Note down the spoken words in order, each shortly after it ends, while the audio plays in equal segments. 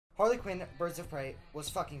Harley Quinn, Birds of Prey was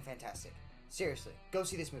fucking fantastic. Seriously, go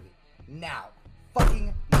see this movie. Now.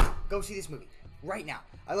 Fucking now. Go see this movie. Right now.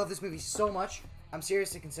 I love this movie so much, I'm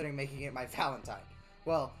seriously considering making it my Valentine.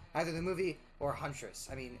 Well, either the movie or Huntress.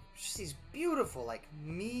 I mean, she's beautiful, like,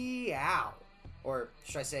 meow. Or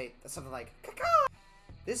should I say something like, caca?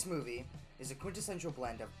 This movie is a quintessential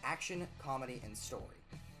blend of action, comedy, and story.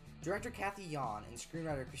 Director Kathy Yon and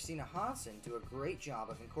screenwriter Christina Hansen do a great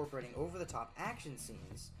job of incorporating over-the-top action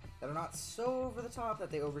scenes that are not so over-the-top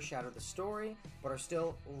that they overshadow the story, but are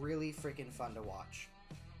still really freaking fun to watch.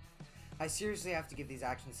 I seriously have to give these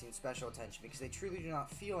action scenes special attention because they truly do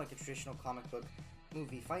not feel like a traditional comic book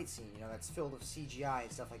movie fight scene, you know, that's filled with CGI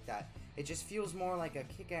and stuff like that. It just feels more like a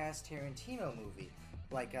kick-ass Tarantino movie,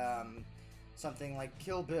 like, something like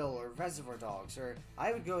Kill Bill or Reservoir Dogs, or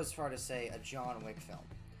I would go as far to say a John Wick film.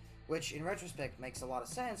 Which, in retrospect, makes a lot of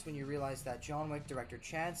sense when you realize that John Wick director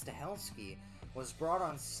Chad Stahelski was brought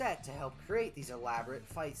on set to help create these elaborate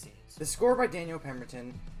fight scenes. The score by Daniel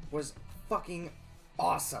Pemberton was fucking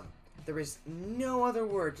awesome. There is no other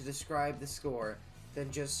word to describe the score than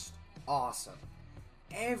just awesome.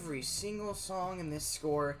 Every single song in this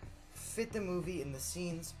score fit the movie and the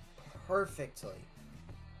scenes perfectly.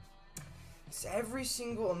 It's every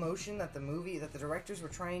single emotion that the directors were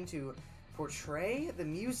trying to portray, the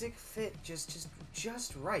music fit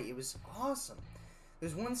just right. It was awesome.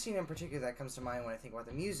 There's one scene in particular that comes to mind when I think about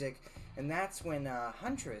the music, and that's when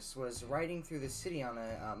Huntress was riding through the city on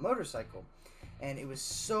a motorcycle, and it was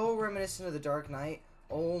so reminiscent of The Dark Knight.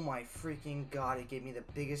 Oh my freaking god, it gave me the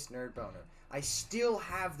biggest nerd boner. I still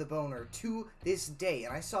have the boner to this day,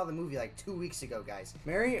 and I saw the movie like 2 weeks ago, guys.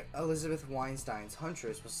 Mary Elizabeth Weinstein's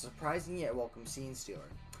Huntress was a surprising yet welcome scene stealer.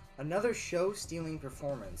 Another show-stealing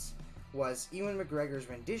performance was Ewan McGregor's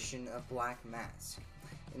rendition of Black Mask.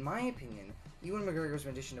 In my opinion, Ewan McGregor's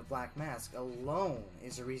rendition of Black Mask alone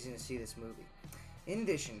is a reason to see this movie. In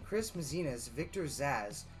addition, Chris Messina's Victor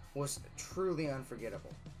Zsasz was truly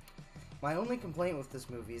unforgettable. My only complaint with this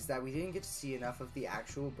movie is that we didn't get to see enough of the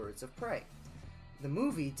actual Birds of Prey. The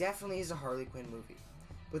movie definitely is a Harley Quinn movie,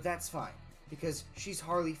 but that's fine, because she's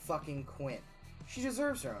Harley fucking Quinn. She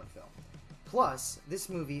deserves her own film. Plus, this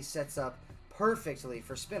movie sets up perfectly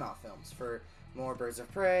for spin-off films, for more Birds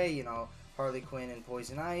of Prey, you know, Harley Quinn and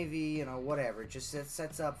Poison Ivy, you know, whatever. It just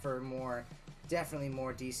sets up for definitely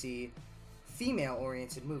more DC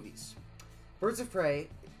female-oriented movies. Birds of Prey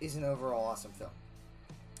is an overall awesome film.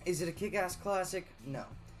 Is it a kick-ass classic? No.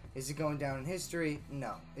 Is it going down in history?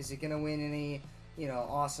 No. Is it gonna win any, you know,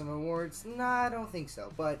 awesome awards? Nah, I don't think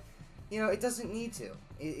so. But, you know, it doesn't need to.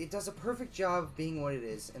 It does a perfect job of being what it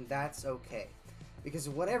is, and that's okay. Because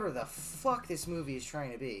whatever the fuck this movie is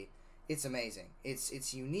trying to be, it's amazing.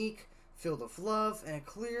 It's unique, filled with love, and a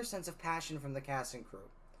clear sense of passion from the cast and crew.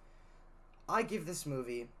 I give this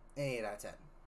movie an 8 out of 10.